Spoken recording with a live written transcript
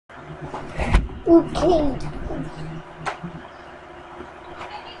Okay.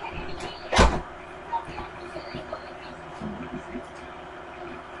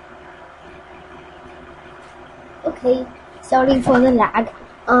 Okay, sorry for the lag.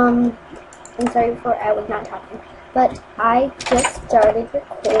 I'm sorry for I was not talking, but I just started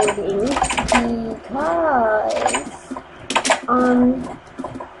recording because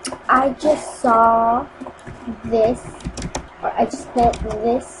I just saw this, or I just met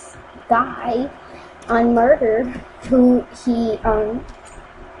this guy on Murder who he I'm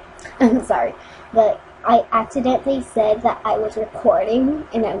sorry, but I accidentally said that I was recording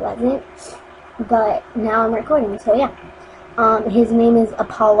and I wasn't. But now I'm recording, so yeah. His name is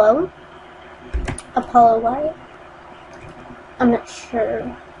Apollo. Apollo what? I'm not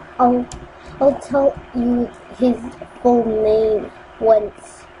sure. I'll tell you his full name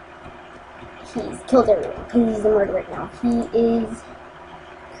once he's killed everyone, because he's a murderer right now. He is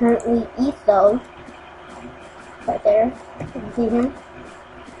currently Etho. Right there. You can see him.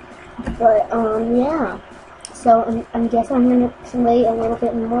 But, yeah. So, I guess I'm gonna play a little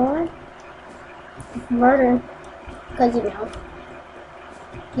bit more Murder, because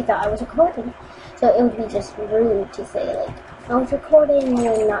he thought I was recording, so it would be just rude to say like I was recording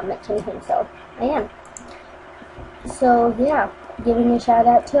and not mention him, so I am. So yeah, giving a shout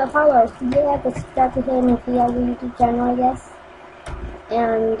out to Apollo. Yeah, go subscribe to him if he has a YouTube channel, I guess.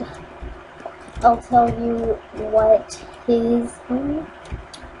 And I'll tell you what his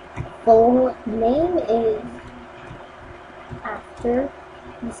full name is after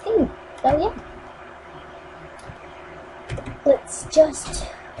this game. So yeah. Let's just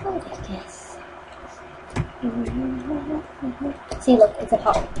hold it, I guess. See, look, it's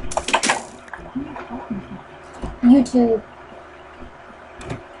Apollo. YouTube.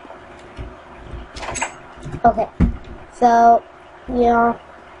 Okay, so, yeah,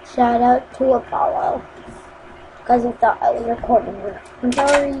 shout out to Apollo. Because I thought I was recording. I'm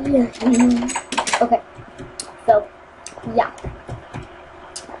sorry. Okay, so, yeah.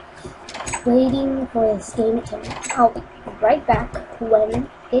 Waiting for this game to end. I'll be right back when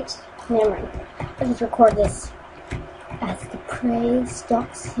it's hammering. Let's just record this. As the prey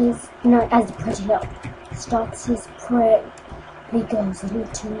stalks his, no, as the predator stalks his prey, he goes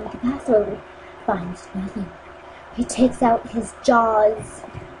into the bathroom, finds nothing. He takes out his jaws,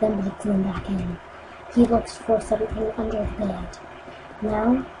 then puts them back in. He looks for something under the bed.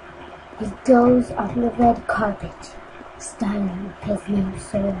 Now, he goes on the red carpet, styling his new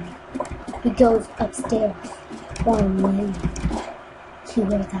sword. He goes upstairs. One day, he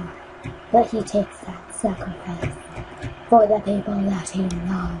will die, but he takes that sacrifice for the people that he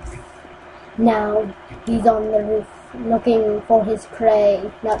loves. Now, he's on the roof, looking for his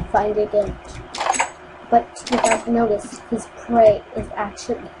prey, not finding it. But without notice, his prey is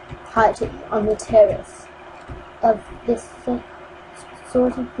actually hiding on the terrace of this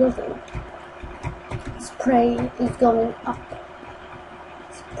sort of building. His prey is going up.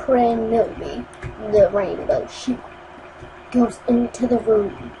 Prey, the rainbow sheep, goes into the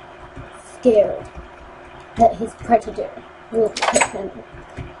room, scared that his predator will hit him.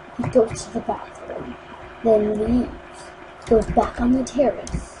 He goes to the bathroom, then leaves, goes back on the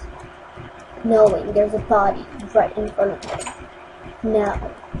terrace, knowing there's a body right in front of him.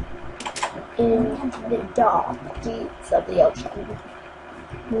 Now, in the dark deeps of the ocean,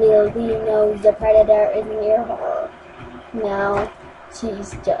 Millie knows the predator is near her. Now,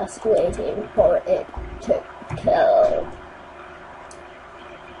 she's just waiting for it to kill.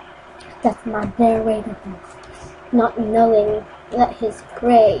 That's my narrator, not knowing that his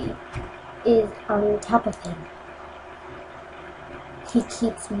prey is on top of him. He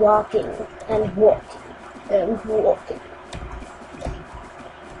keeps walking and walking and walking.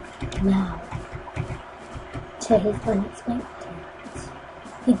 Now, to his unexpected turns,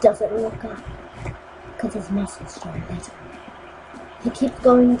 he doesn't look up because his muscles start better. He keeps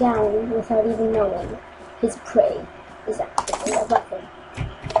going down without even knowing his prey is actually a weapon.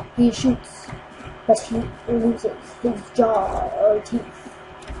 He shoots, but he loses his jaw or teeth.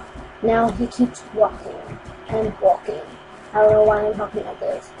 Now he keeps walking and walking. I don't know why I'm talking like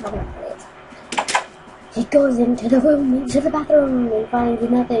this. I'm not like this. He goes into the room, into the bathroom, and finds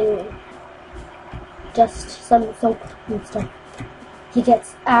nothing. Just some soap and stuff. He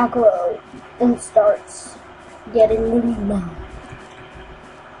gets aggro and starts getting really mad.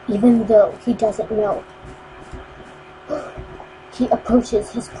 Even though he doesn't know. He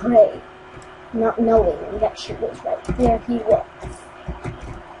approaches his prey, not knowing that she was right where he was.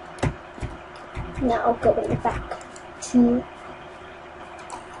 Now going back to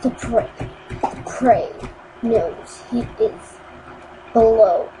the prey. The prey knows he is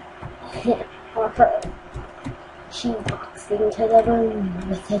below him or her, she walks into the room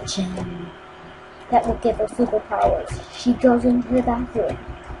with a gem that will give her superpowers. She goes into the bathroom,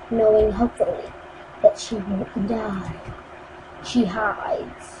 knowing hopefully that she won't die. She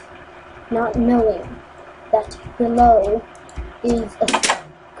hides, not knowing that below is a shark.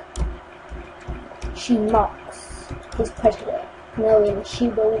 She mocks his predator, knowing she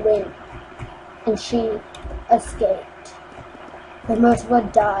will win, and she escaped. The murderer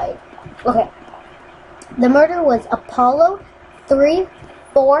died. Okay. The murder was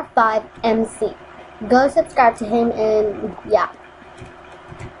APOLLO345MC. Go subscribe to him and yeah.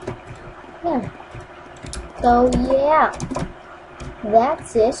 So yeah.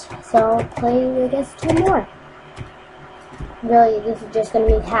 That's it. So I'll play I guess 2 more. Really, this is just gonna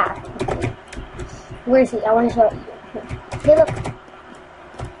be half. Where is he? I wanna show you. Hey look.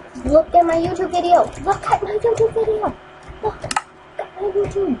 Look at my YouTube video. Look at my YouTube video. Look at my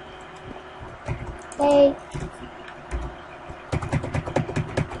YouTube. Hey.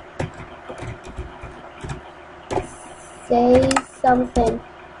 Say something.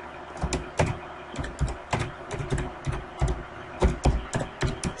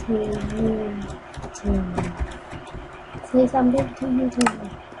 Say something to YouTube.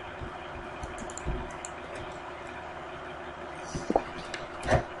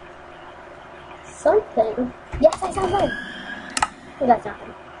 Something? Yes, I said something. Oh, that's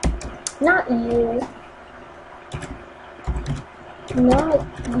nothing. Not you. Not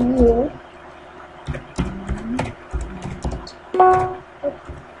you.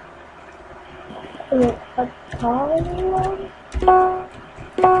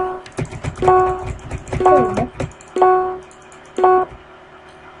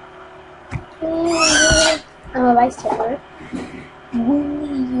 I'm a vice chancellor.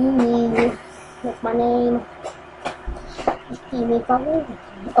 That's my name. You may follow.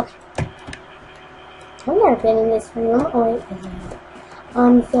 Okay. I've never been in this room. Oh wait,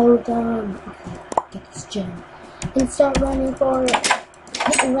 I'm so dumb. Okay, get this gem and start running for it.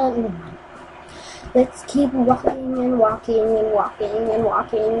 Hit and run. Let's keep walking and walking and walking and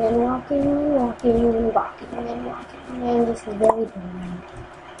walking and walking and walking and walking and walking and just very boring.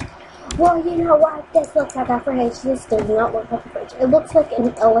 Well, you know what? This looks like a fridge. This does not look like a fridge. It looks like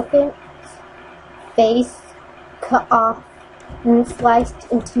an elephant's face cut off and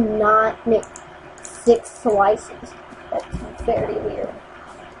sliced into 6 slices. That's very weird.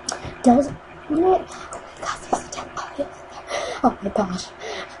 Doesn't it? Oh my god, there's a dead body. Oh my gosh.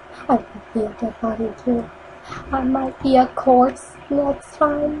 I might be a dead body too. I might be a corpse next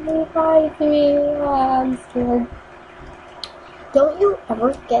time. Revive me. I'm scared. Don't you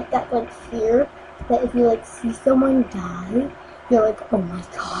ever get that like fear that if you like see someone die, you're like, oh my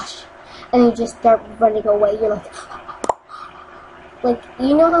gosh, and you just start running away. You're like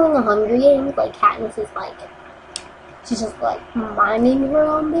you know how in the Hunger Games, like Katniss is like, she's just like minding her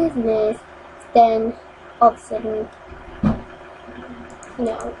own business. Then all of a sudden, you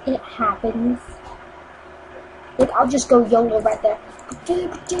know, it happens. Like I'll just go YOLO right there.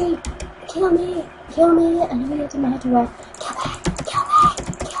 Dude, kill me, and I'm gonna do my run. Kill me.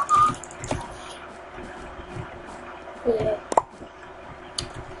 Yeah.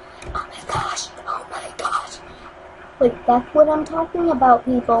 Oh my gosh. Like, that's what I'm talking about,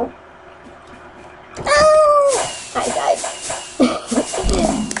 people. Oh! I died.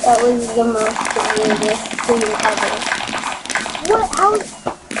 That was the most weirdest thing ever. What? How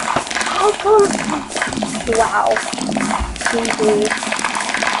come? Wow.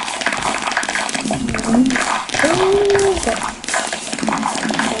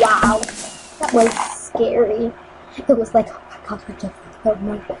 Wow. That was scary. It was like, oh my god, I just killed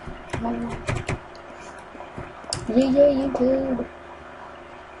my yeah, you did.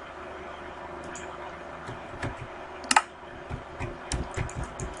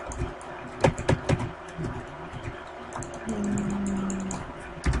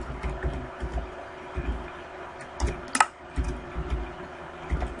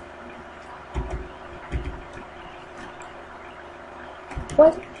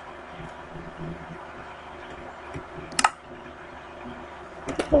 What?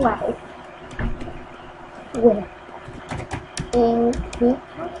 Wow. Where?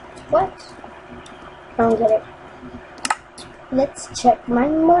 What? I don't get it. Let's check my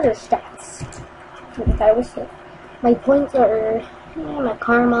murder stats. If I was sick. My points are, my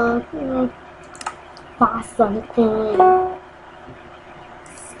karma, buy something,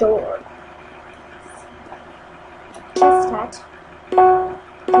 store. Chest hat.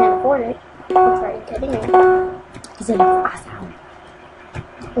 Can't afford it. I'm sorry, getting it. Because it's awesome.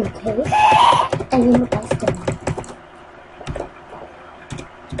 Okay. And then the best one.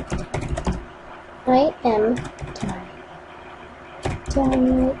 I am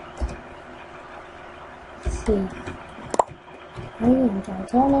tired. See. I am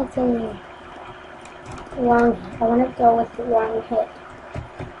tired. Long head. I want to go with the long head.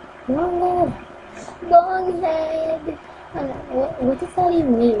 Long head. Long head. What does that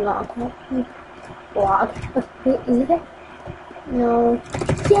even mean, long head? Log. Wait, is it there? No.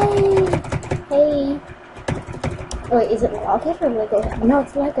 Yay! Hey. Wait, is it log head or Lego head? No,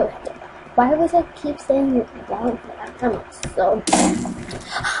 it's Lego head. Why was I keep saying long head? I'm so.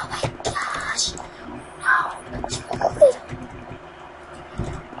 Oh my gosh.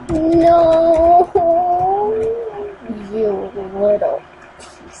 No. You little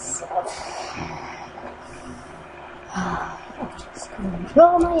piece of. I'll just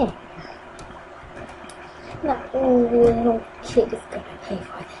control my anger. That little kid is gonna pay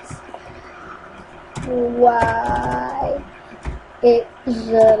for this. Why? It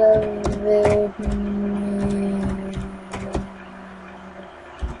should have been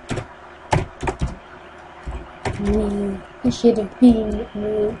me. It should have been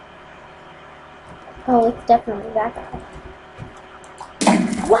me. Oh, it's definitely that guy.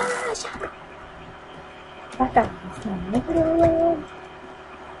 Wow, shut up. That guy is the murderer.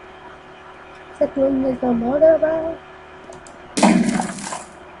 That one is the murderer.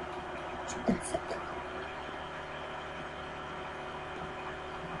 That's it.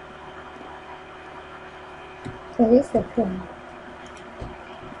 That is the thing.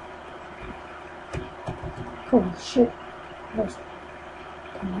 Holy shit. Where's it?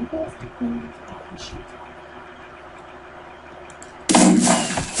 Can I get something? I can shoot.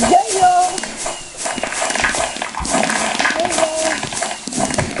 Yeah!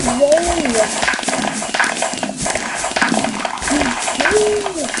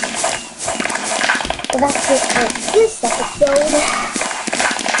 Well, that's it for this episode.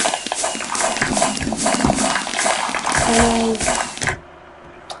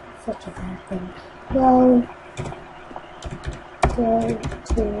 Such a bad thing. Well, go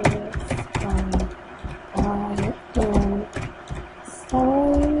to spawn. I am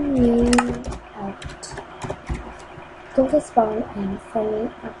signing out. Go to spawn and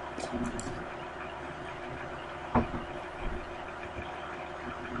signing out.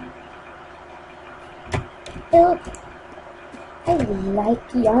 I like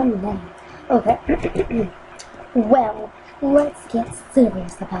your name. Okay. Well, let's get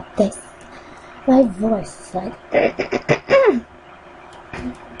serious about this. My voice is like...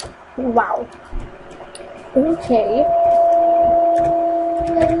 Wow. Okay.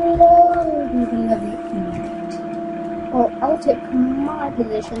 Well, I'll take my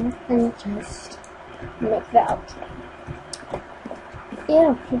position and just make the outro.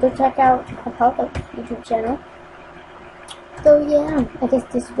 Yeah, go check out Apollo's YouTube channel. So yeah, I guess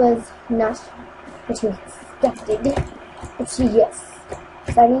this was not what you expected. But yes,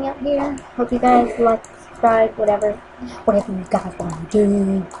 signing out here. Hope you guys like, subscribe, whatever you guys want to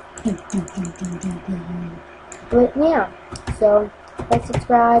do. But yeah, so like,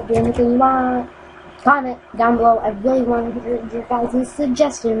 subscribe, do anything you want. Comment down below. I really want to hear your guys'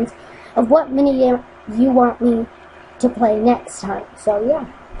 suggestions of what minigame you want me to play next time. So yeah,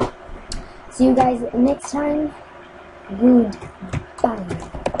 see you guys next time.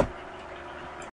 Goodbye.